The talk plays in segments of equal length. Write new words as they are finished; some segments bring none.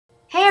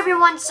Hey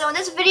everyone, so in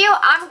this video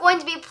I'm going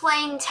to be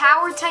playing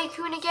Tower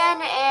Tycoon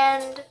again,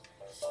 and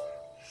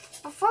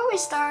before we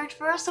start,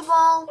 first of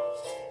all,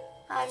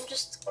 I'm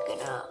just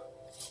gonna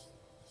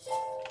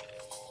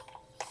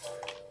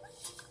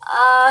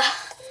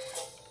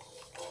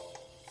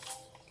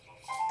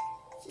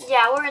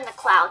yeah, we're in the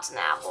clouds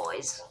now,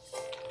 boys.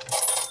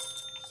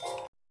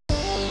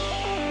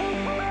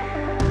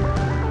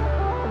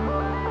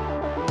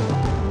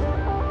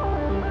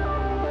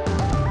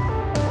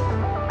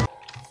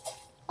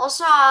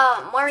 Also,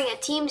 I'm wearing a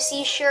Team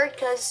C shirt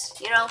because,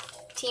 you know,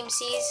 Team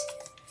C's.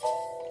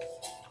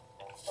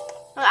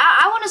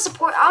 I want to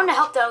support, I want to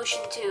help the ocean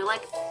too.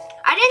 Like,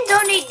 I didn't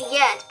donate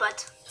yet,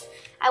 but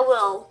I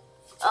will.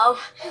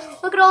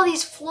 Look at all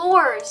these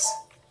floors.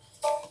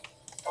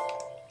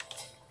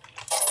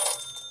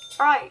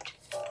 Right.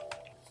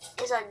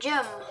 Is a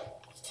gym.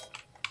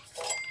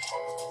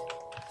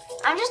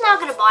 I'm just not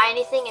going to buy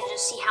anything and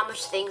just see how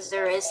much things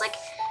there is. Like,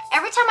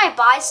 every time I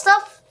buy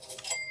stuff,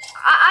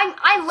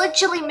 I'm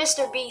literally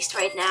Mr. Beast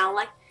right now.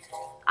 Like,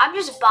 I'm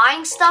just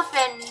buying stuff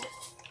and,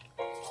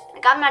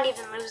 like, I'm not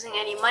even losing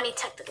any money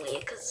technically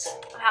because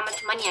of how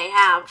much money I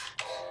have.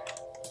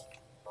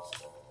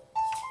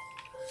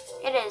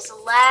 It is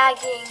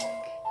lagging.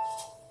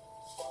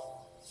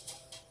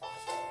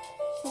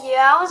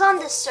 Yeah, I was on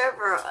this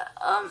server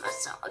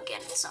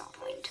again at some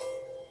point.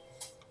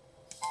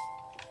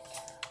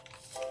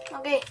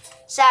 Okay,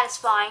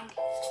 satisfying.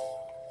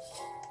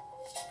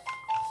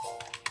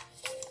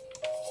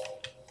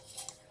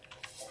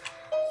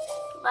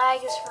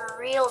 Lag is for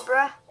real,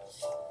 bruh.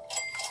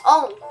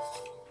 Oh.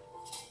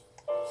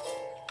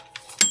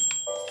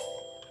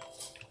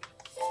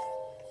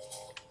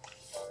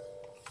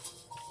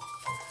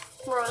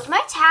 Bro, is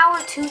my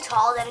tower too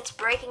tall that it's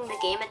breaking the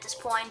game at this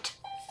point?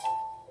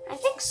 I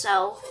think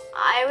so.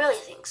 I really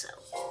think so.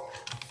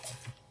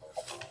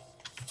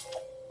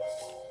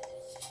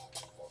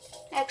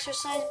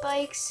 Exercise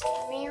bikes,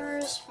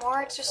 mirrors,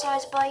 more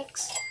exercise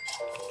bikes,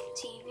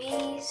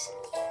 TVs,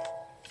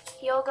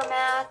 yoga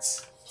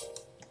mats,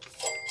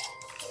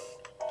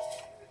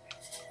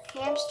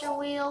 hamster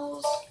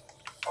wheels,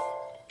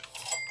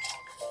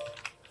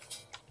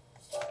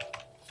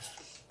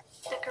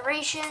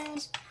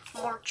 decorations,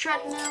 more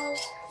treadmills,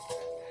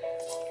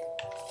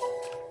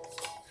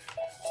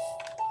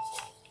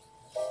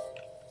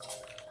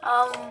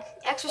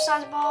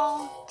 exercise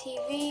ball,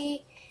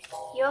 TV,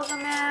 yoga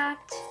mat,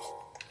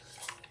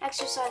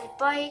 exercise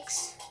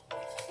bikes,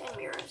 and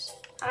mirrors.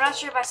 I'm not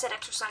sure if I said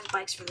exercise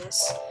bikes for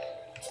this.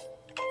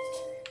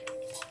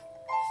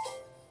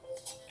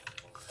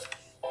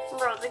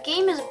 Bro, the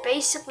game is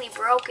basically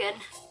broken.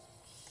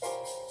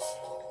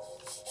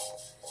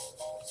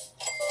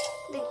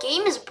 The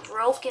game is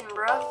broken,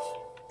 bro.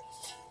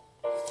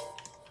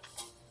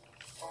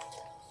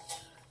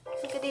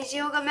 Look at these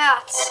yoga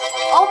mats.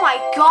 Oh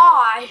my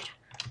god!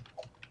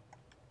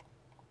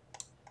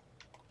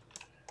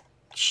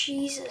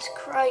 Jesus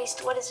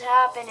Christ, what is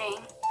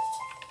happening?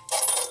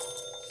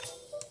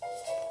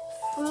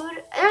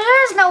 Food?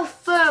 There is no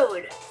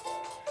food!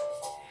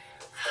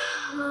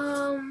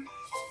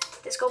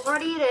 Disco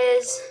party it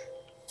is.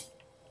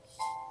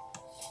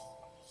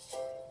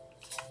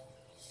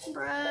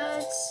 Bruh,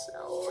 it's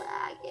so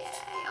laggy.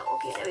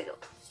 Okay, there we go.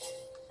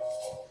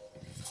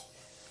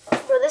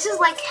 Bro, this is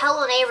like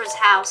Hello Neighbor's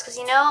house, because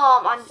you know,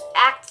 on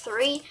Act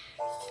 3, wait,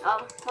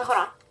 hold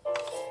on.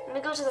 Let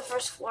me go to the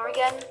first floor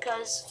again,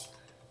 because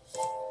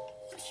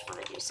I just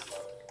want to do something.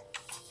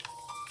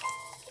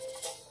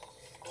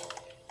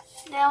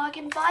 Now I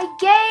can buy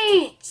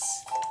gates!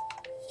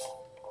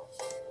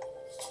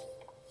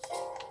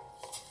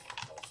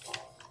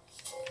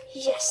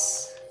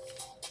 Yes.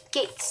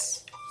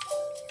 Gates.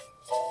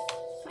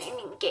 What do you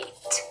mean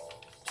gate?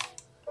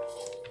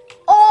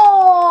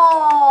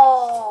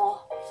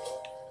 Oh!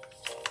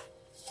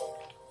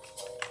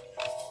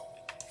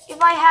 If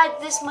I had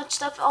this much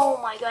stuff, oh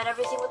my god,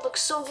 everything would look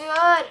so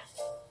good.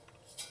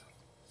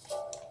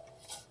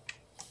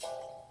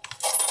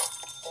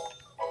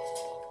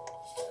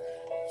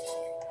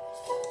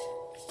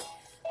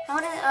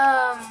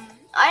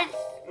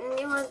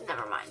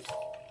 Never mind.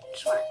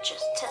 Just want to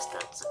test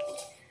out something.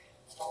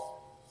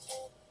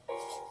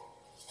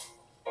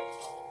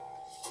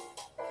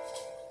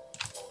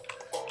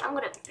 I'm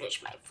gonna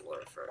finish my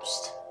floor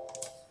first.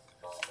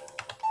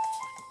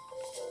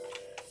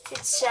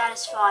 It's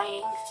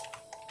satisfying.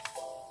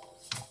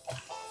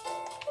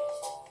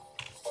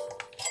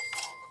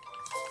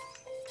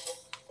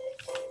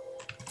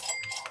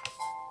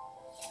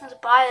 Let's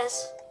buy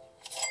this.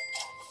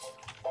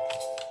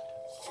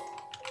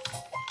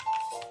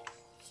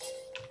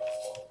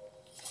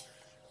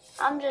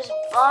 I'm just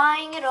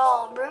buying it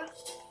all, bro.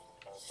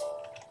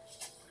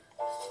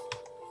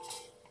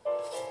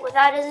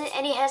 Without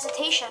any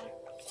hesitation.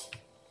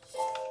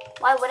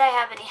 Why would I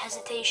have any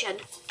hesitation?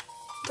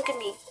 Look at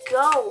me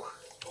go.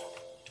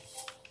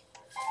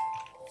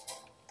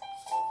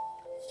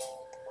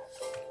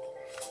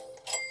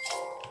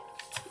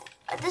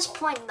 At this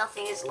point,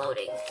 nothing is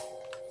loading.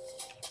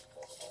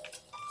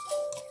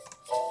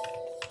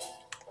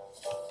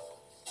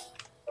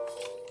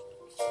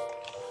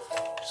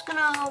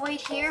 gonna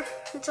wait here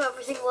until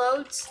everything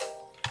loads.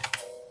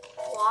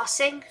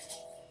 Flossing.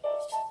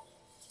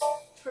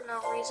 For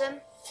no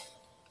reason.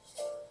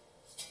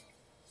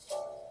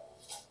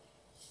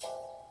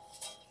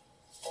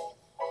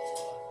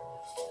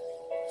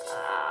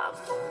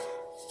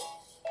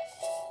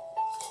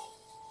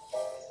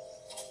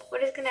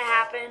 What is gonna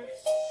happen?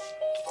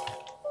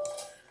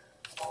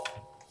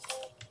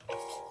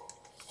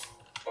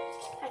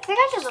 I think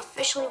I just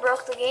officially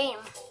broke the game.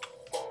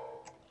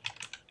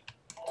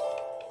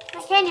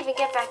 I can't even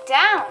get back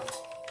down.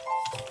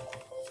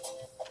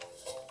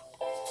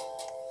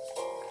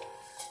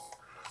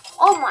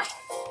 Oh my.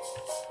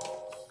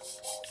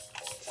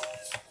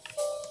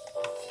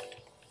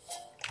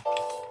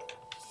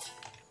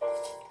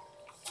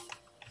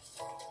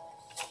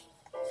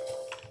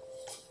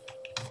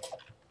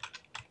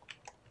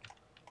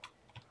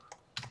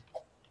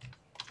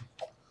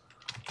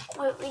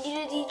 Wait, we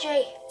need a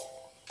DJ.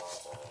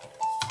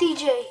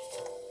 DJ.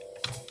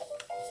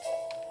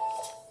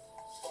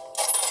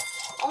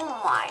 Oh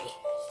my.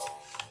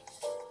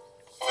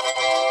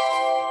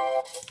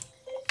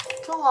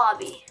 To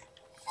lobby.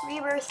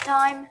 Rebirth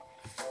time.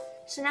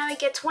 So now I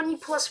get 20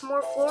 plus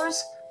more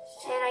floors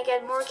and I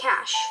get more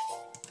cash.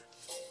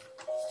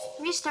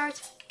 Restart.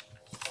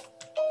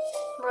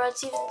 Bro,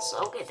 it's even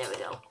slow. Okay, there we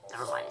go.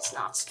 Never mind, it's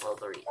not slow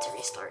to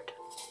restart.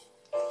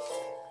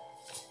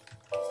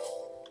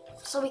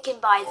 So we can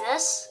buy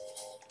this.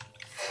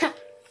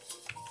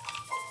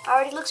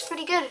 Already looks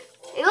pretty good.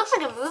 It looks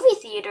like a movie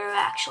theater,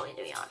 actually,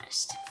 to be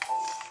honest.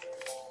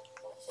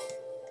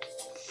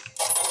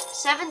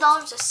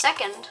 $7 a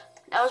second.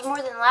 That was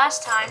more than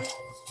last time.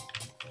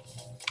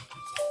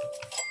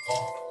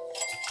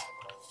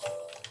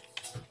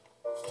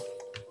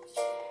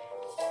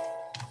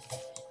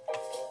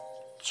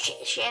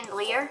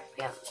 Chandelier?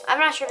 Yeah. I'm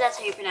not sure if that's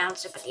how you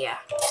pronounce it, but yeah.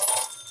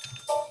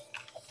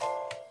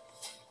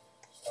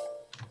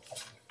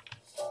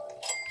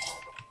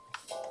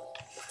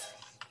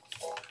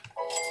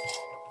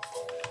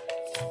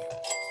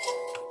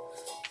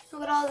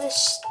 Look at all this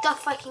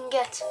stuff I can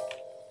get.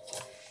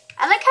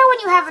 I like how when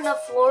you have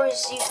enough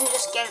floors, you can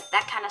just get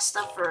that kind of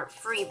stuff for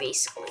free,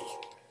 basically.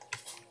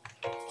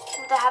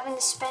 Without having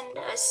to spend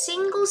a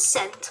single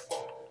cent.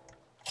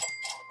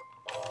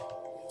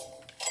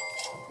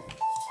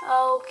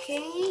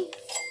 Okay.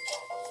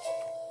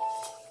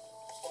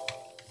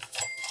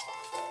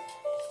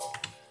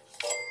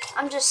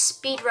 I'm just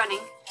speed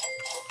running.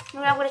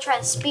 I'm gonna try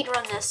to speed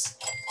run this.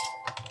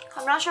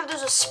 I'm not sure if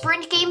there's a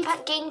sprint game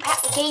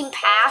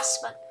pass,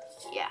 but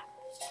yeah.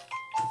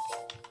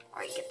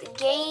 Alright, get the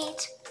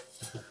gate.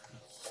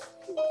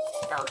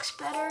 That looks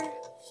better.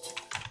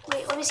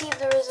 Wait, let me see if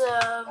there is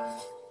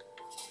a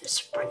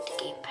sprint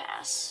game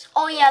pass.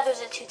 Oh yeah,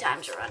 there's a 2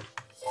 times run.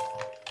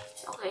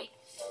 Okay,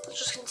 let's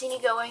just continue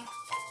going.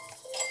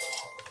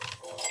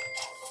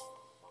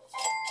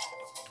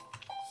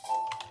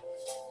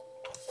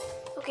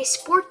 Okay,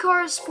 sport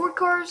cars.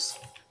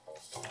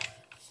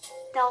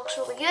 That looks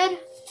really good.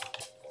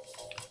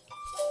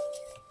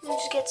 We'll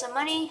just get some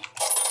money.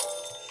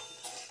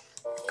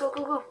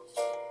 Go.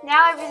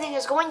 Now everything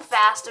is going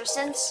faster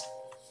since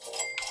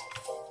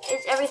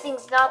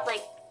everything's not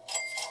like,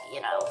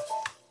 you know,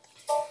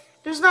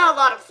 there's not a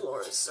lot of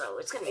floors, so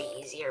it's gonna be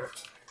easier.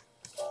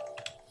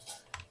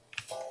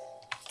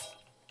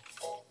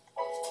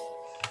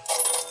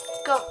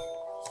 Go.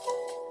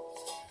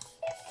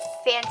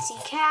 Fancy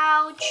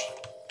couch.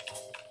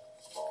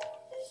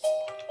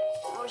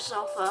 Or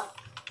sofa.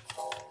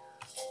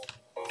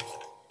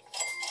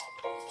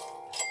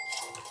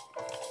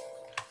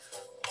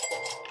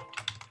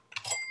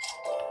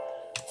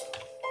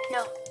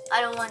 No,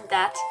 I don't want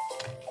that.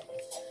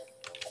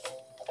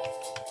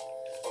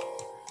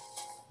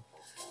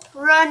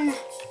 Run!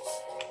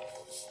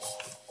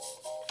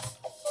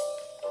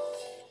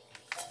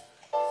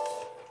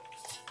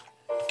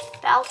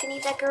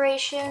 Balcony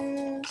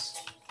decorations.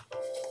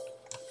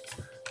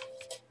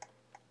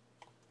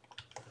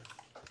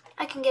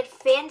 I can get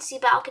fancy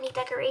balcony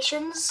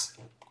decorations.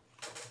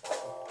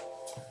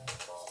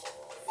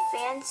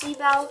 Fancy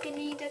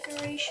balcony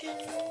decoration.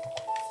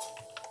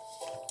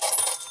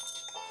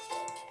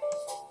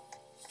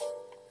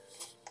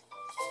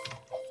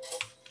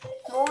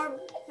 More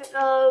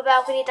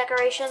balcony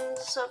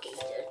decorations. Okay,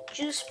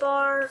 juice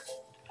bar,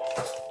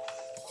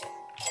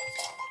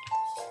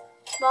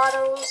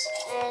 bottles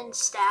and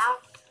staff,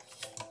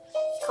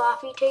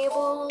 coffee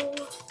table.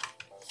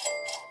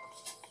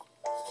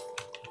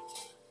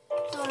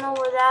 Don't know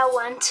where that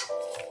went.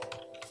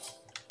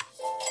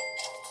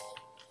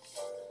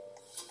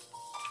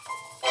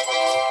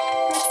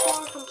 First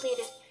floor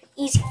completed.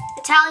 Easy.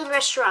 Italian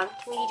restaurant.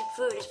 We need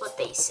food is what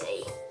they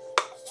say.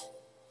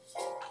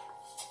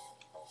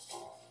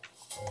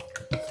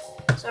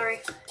 Sorry.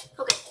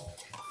 Okay.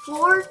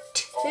 Floor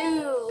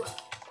 2.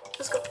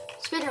 Let's go.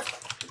 Speed run.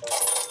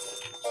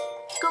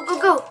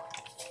 Go.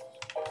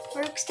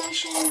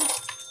 Workstation.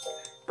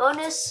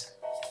 Bonus.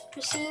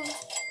 Receive.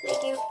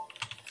 Thank you.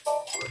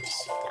 I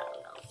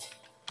don't know.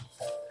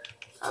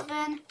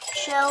 Oven.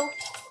 Shelf.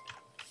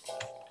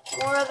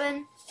 More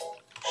oven.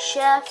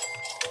 Chef.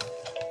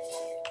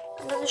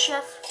 Another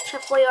Chef.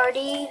 Chef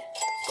Boyardee.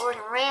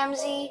 Gordon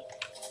Ramsay.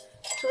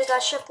 So we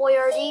got Chef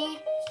Boyardee.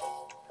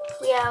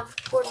 We have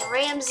Gordon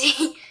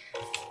Ramsay.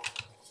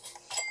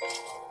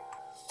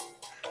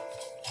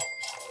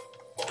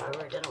 Alright,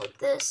 we're done with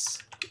this.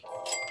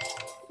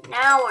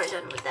 Now we're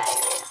done with that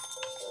area.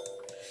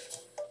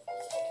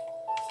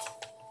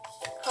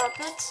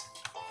 Carpet,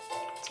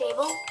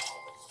 table,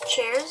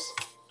 chairs,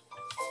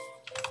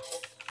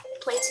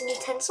 plates and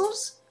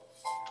utensils,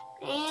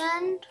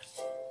 and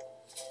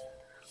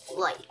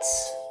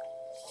lights.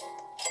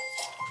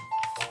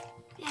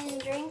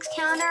 And drinks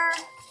counter,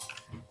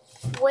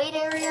 wait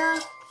area,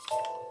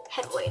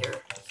 head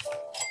waiter,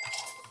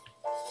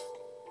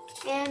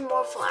 and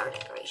more flower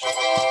decoration.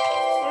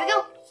 There we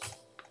go.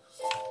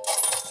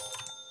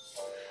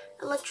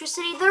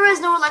 Electricity, there is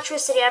no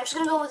electricity. I'm just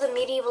gonna go with a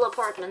medieval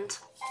apartment.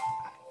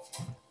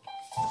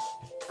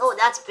 Oh,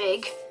 that's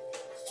big.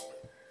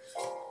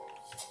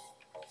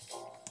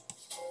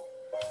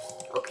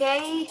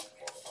 Okay,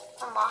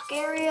 unlock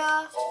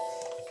area,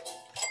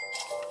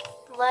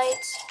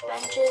 lights,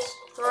 benches,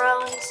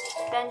 thrones,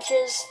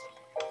 benches,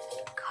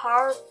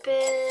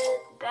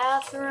 carpet,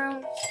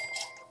 bathroom.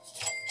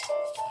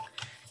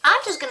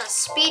 I'm just gonna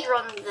speed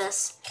run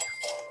this.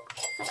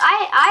 Like,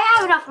 I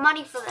have enough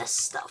money for this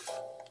stuff.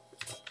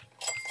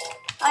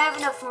 I have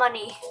enough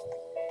money.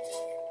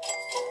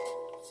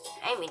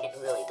 I mean, it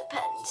really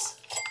depends.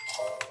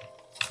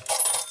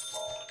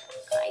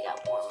 I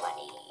got more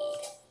money.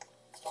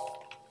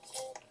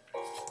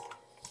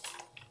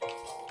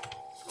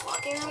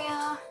 Unlock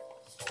area.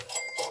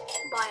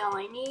 Buy all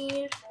I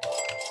need.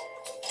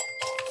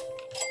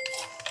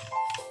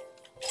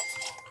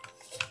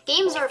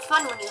 Games are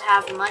fun when you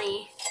have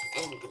money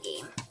in the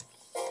game.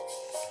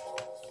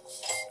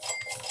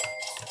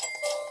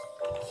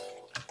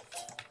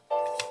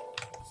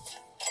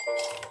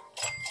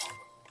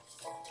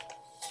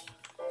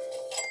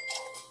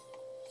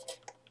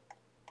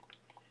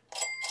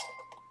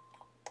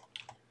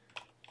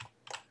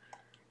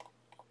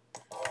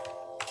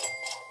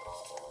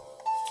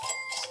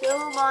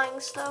 Still buying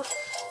stuff.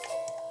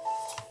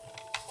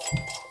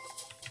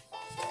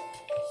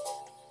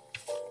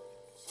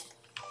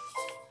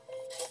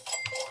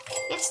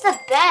 It's the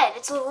bed.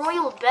 It's a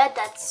royal bed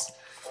that's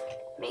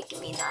making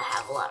me not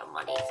have a lot of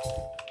money.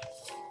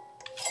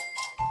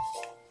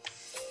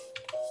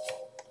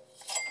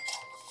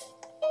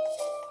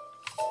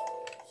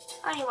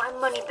 I need my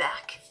money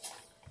back.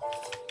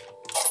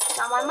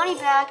 Got my money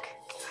back.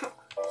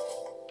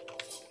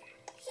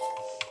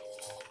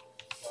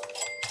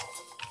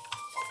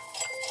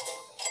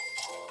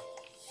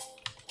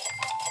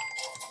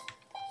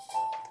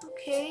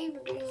 Okay,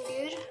 we're doing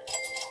good.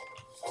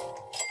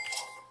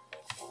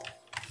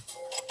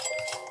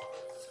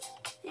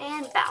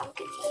 And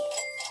balcony.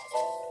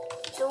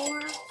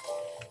 Door,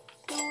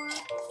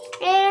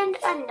 and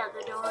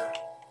another door.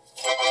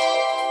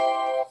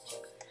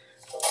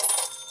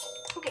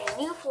 Okay,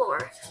 new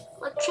floor.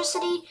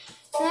 Electricity.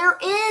 There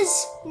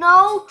is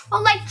no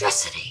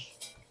electricity.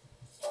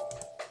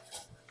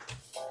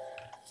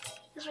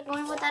 Guess we're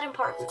going with that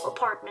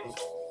apartment.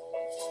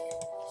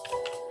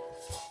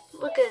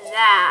 Look at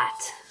that.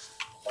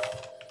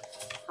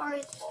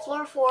 Alright,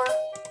 floor 4.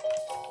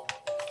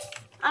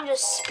 I'm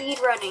just speed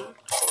running.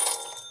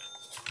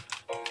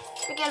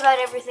 Forget about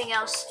everything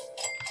else.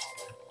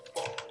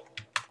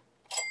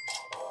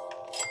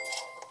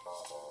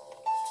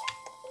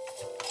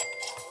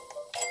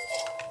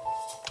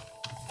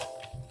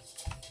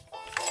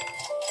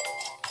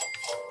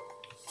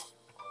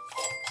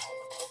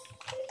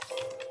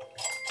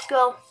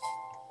 Go.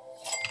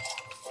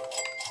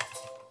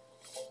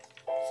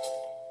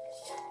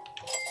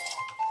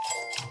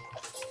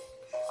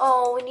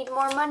 Oh, we need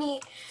more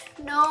money.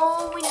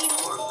 No, we need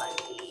more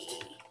money.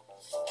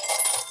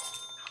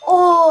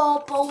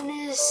 Oh,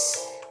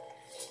 bonus.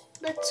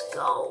 Let's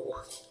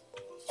go.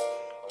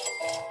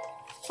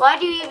 Why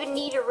do you even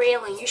need a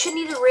railing? You should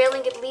need a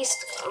railing at least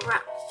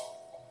around.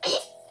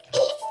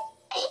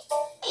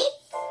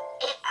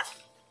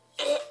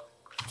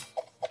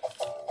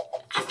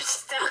 I'm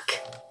stuck.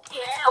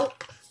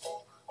 Help.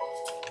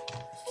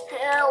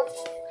 Help.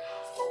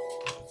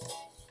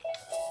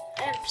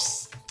 I'm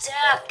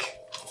stuck.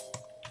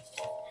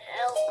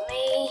 Help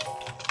me.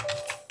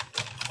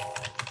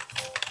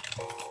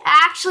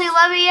 Actually,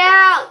 let me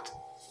out.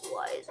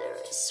 Why is there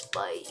a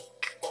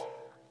spike?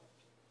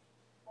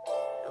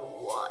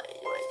 Why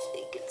do I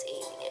think it's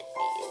aiming at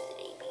me? Is it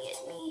aiming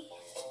at me?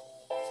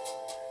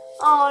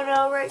 Oh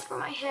no, right for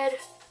my head.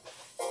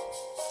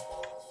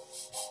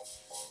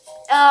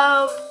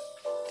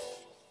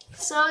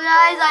 So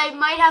guys, I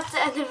might have to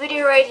end the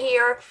video right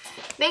here.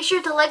 Make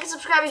sure to like and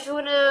subscribe if you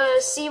want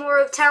to see more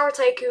of Tower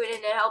Tycoon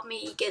and to help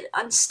me get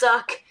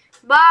unstuck.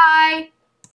 Bye!